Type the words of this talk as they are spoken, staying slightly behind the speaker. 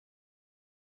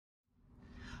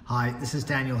Hi, this is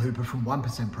Daniel Hooper from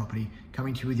 1% Property,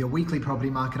 coming to you with your weekly property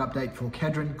market update for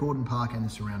Kedron, Gordon Park and the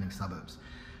surrounding suburbs.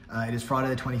 It is Friday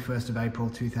the 21st of April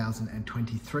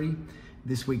 2023.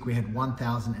 This week we had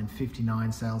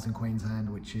 1,059 sales in Queensland,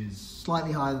 which is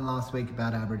slightly higher than last week,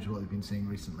 about average what we've been seeing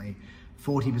recently.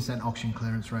 40% auction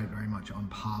clearance rate, very much on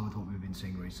par with what we've been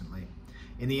seeing recently.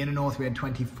 In the inner north we had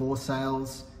 24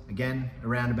 sales, again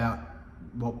around about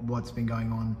what's been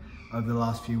going on over the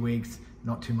last few weeks.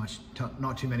 Not too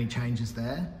many changes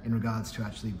there in regards to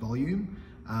actually volume.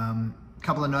 A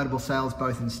couple of notable sales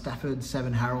both in Stafford,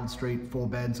 7 Harold Street, 4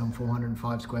 beds on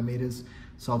 405 square metres,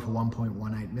 sold for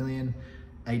 1.18 million.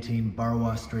 18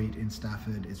 Burrawa Street in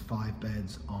Stafford is 5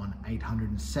 beds on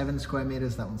 807 square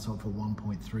metres. That one sold for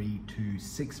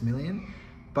 1.326 million.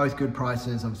 Both good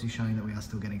prices, obviously showing that we are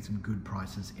still getting some good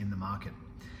prices in the market.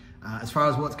 As far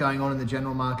as what's going on in the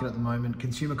general market at the moment,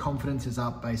 consumer confidence is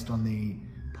up based on the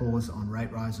pause on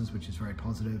rate rises, which is very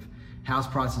positive. House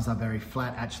prices are very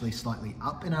flat, actually slightly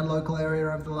up in our local area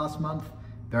over the last month,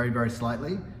 very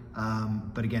slightly.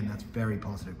 But again, that's very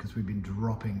positive because we've been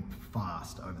dropping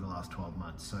fast over the last 12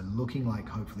 months. So looking like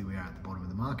hopefully we are at the bottom of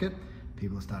the market,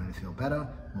 people are starting to feel better,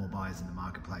 more buyers in the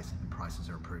marketplace and prices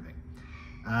are improving.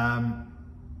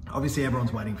 Obviously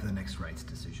everyone's waiting for the next rates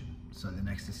decision. So the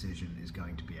next decision is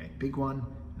going to be a big one,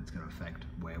 and it's going to affect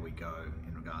where we go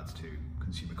in regards to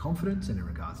consumer confidence and in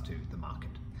regards to the market.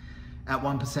 At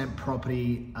 1%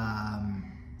 Property,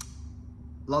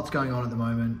 lots going on at the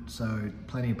moment, so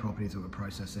plenty of properties that we're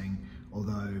processing,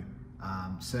 although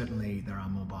certainly there are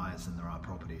more buyers than there are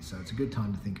properties. So it's a good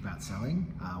time to think about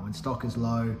selling. When stock is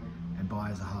low and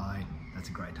buyers are high, that's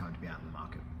a great time to be out in the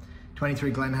market.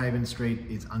 23 Glenhaven Street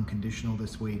is unconditional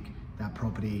this week. That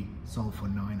property sold for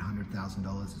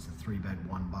 $900,000. It's a 3-bed,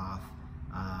 1-bath.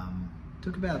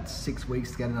 Took about 6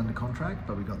 weeks to get it under contract,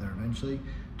 but we got there eventually.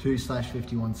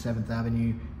 2/51 7th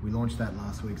Avenue. We launched that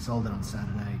last week, sold it on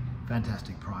Saturday.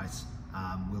 Fantastic price.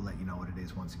 We'll let you know what it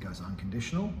is once it goes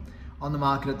unconditional. On the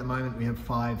market at the moment, we have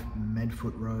 5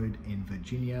 Medfoot Road in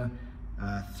Virginia.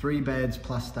 3 beds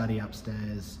plus study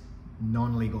upstairs,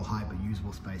 non-legal height but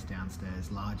usable space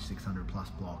downstairs, large 600 plus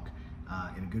block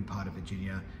in a good part of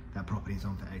Virginia. That property is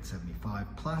on for $875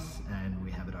 plus, and we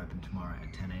have it open tomorrow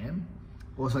at 10 a.m.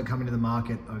 Also coming to the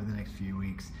market over the next few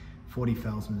weeks, 40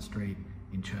 Felsman Street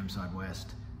in Chermside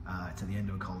West. It's at the end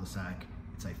of a cul-de-sac.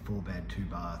 It's a 4-bed,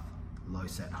 2-bath,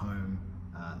 low-set home.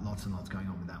 Lots and lots going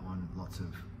on with that one. Lots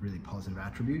of really positive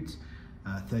attributes.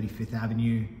 35th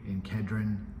Avenue in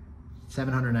Kedron,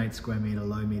 708 square metre,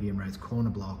 low medium res corner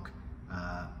block.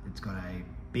 It's got a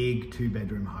big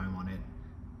 2-bedroom home on it.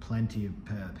 Plenty of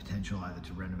potential either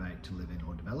to renovate, to live in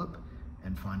or develop.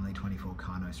 And finally 24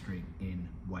 Carno Street in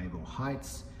Wavell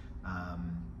Heights.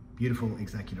 Beautiful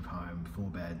executive home, 4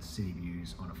 beds, city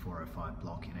views on a 405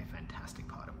 block in a fantastic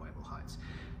part of Wavell Heights.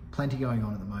 Plenty going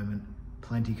on at the moment,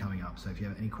 plenty coming up. So if you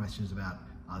have any questions about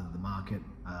either the market,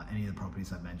 any of the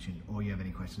properties I've mentioned, or you have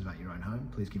any questions about your own home,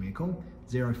 please give me a call,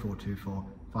 0424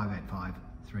 585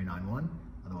 391.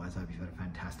 Otherwise, I hope you've had a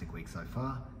fantastic week so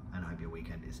far, and I hope your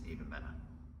weekend is even better.